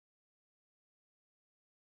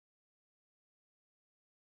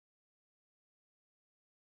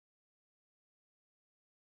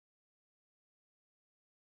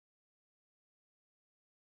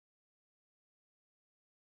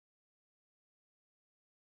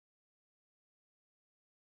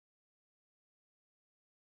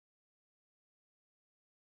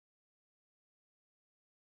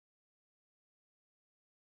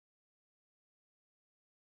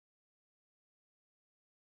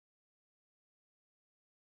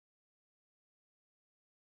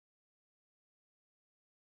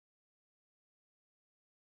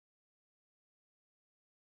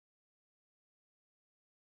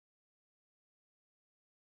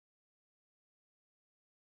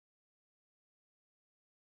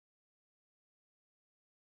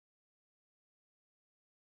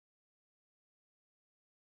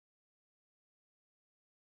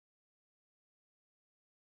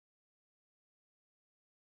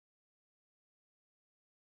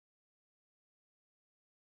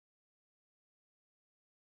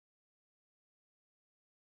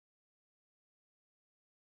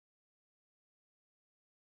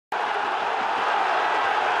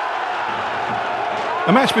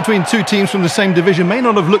A match between two teams from the same division may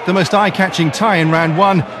not have looked the most eye-catching tie in round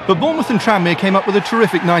one, but Bournemouth and Tranmere came up with a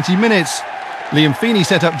terrific 90 minutes. Liam Feeney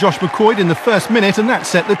set up Josh McCoyd in the first minute and that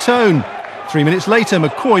set the tone. 3 minutes later,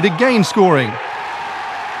 McCoyd again scoring.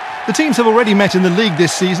 The teams have already met in the league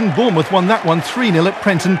this season. Bournemouth won that one 3-0 at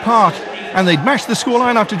Prenton Park, and they'd matched the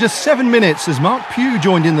scoreline after just 7 minutes as Mark Pugh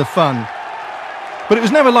joined in the fun. But it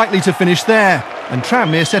was never likely to finish there, and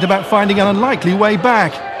Tranmere set about finding an unlikely way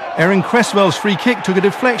back. Aaron Cresswell's free kick took a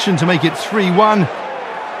deflection to make it 3-1.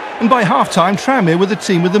 And by half-time, Tranmere were the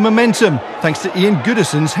team with the momentum, thanks to Ian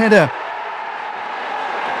Goodison's header.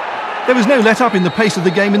 There was no let-up in the pace of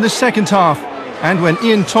the game in the second half, and when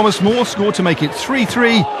Ian Thomas-Moore scored to make it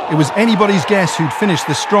 3-3, it was anybody's guess who'd finish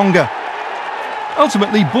the stronger.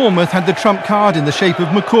 Ultimately, Bournemouth had the trump card in the shape of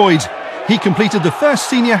McCoyd. He completed the first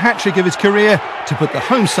senior hat-trick of his career to put the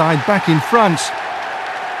home side back in front.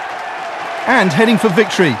 And heading for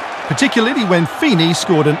victory, particularly when Feeney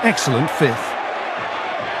scored an excellent fifth.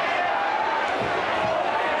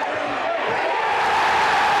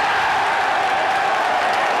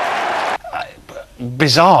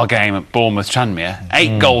 Bizarre game at Bournemouth-Tranmere.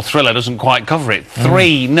 8-goal thriller doesn't quite cover it.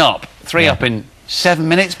 3 up in 7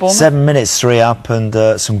 minutes, Bournemouth? 7 minutes, 3 up,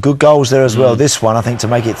 and some good goals there as well. This one, I think, to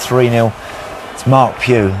make it 3-0. It's Mark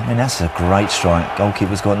Pugh. I mean, that's a great strike.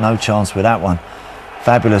 Goalkeeper's got no chance with that one.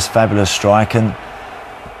 Fabulous, fabulous strike. And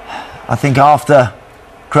I think after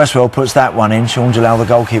Cresswell puts that one in, Sean Jalal, the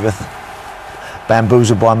goalkeeper,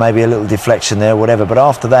 bamboozled by maybe a little deflection there, whatever. But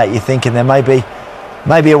after that, you're thinking there may be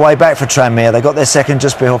a way back for Tranmere. They got their second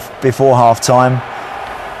just before half-time.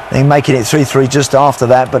 They're making it 3-3 just after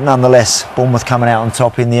that, but nonetheless, Bournemouth coming out on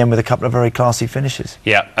top in the end with a couple of very classy finishes.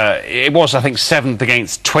 Yeah, it was, I think, 7th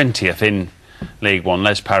against 20th in League One.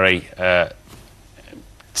 Les Parry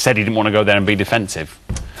said he didn't want to go there and be defensive.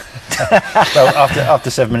 Well, after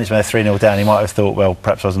 7 minutes when they're 3-0 down, he might have thought, well,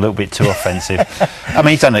 perhaps I was a little bit too offensive. I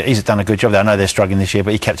mean, he's done a good job there. I know they're struggling this year,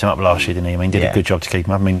 but he kept him up last year, didn't he? I mean, did a good job to keep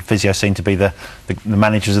him up. I mean, physios seem to be the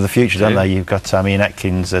managers of the future, don't they? You've got Ian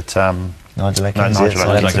Atkins at Nigel at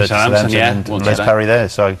Southampton, and Les Parry there,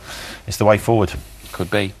 so it's the way forward. Could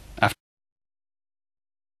be.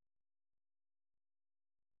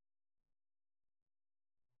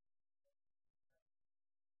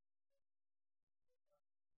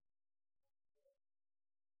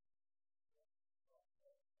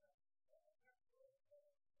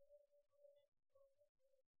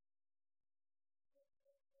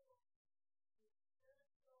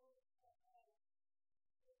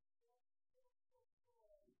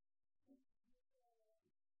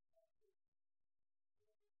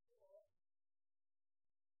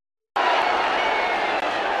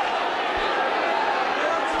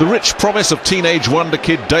 The rich promise of teenage wonder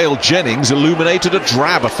kid Dale Jennings illuminated a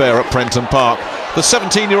drab affair at Prenton Park. The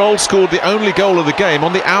 17-year-old scored the only goal of the game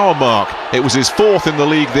on the hour mark. It was his 4th in the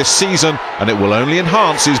league this season, and it will only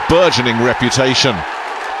enhance his burgeoning reputation.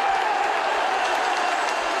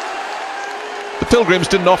 The Pilgrims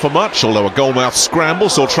didn't offer much, although a goal-mouth scramble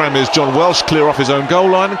saw Tranmere's John Welsh clear off his own goal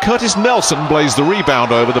line, and Curtis Nelson blazed the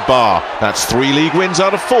rebound over the bar. That's 3 league wins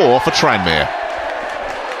out of 4 for Tranmere.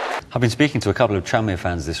 I've been speaking to a couple of Tranmere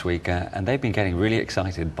fans this week, and they've been getting really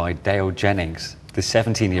excited by Dale Jennings, the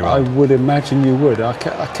 17-year-old. I would imagine you would. I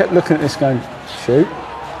kept looking at this going, shoot.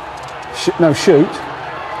 No, shoot.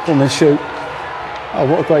 Go on then, shoot. Oh,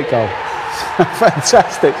 what a great goal.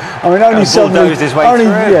 Fantastic. I mean, only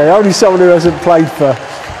someone who hasn't played for,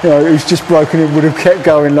 who's just broken in would have kept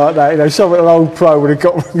going like that. An old pro would have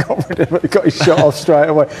got rid of it, got his shot off straight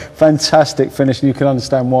away. Fantastic finish, and you can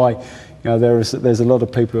understand why. There's a lot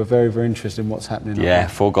of people who are very, very interested in what's happening. Yeah,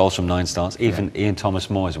 4 goals from 9 starts. Even Ian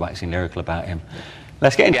Thomas-Moore is waxing lyrical about him.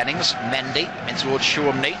 Let's get in. Jennings, Mendy, in towards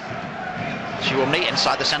Shumney. Shumney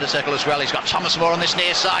inside the centre circle as well. He's got Thomas-Moore on this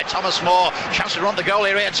near side. Thomas-Moore, chance to run the goal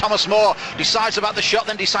area. Thomas-Moore decides about the shot,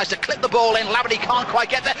 then decides to clip the ball in. Labadie can't quite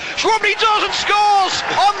get there. Shumney does and scores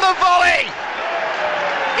on the volley.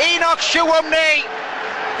 Enoch Shumney.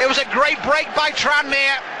 It was a great break by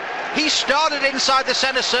Tranmere. He started inside the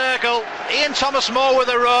centre circle. Ian Thomas-Moore with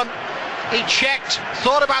a run. He checked,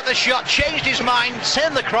 thought about the shot, changed his mind,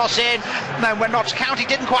 sent the cross in, and then when Notts County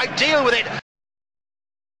didn't quite deal with it,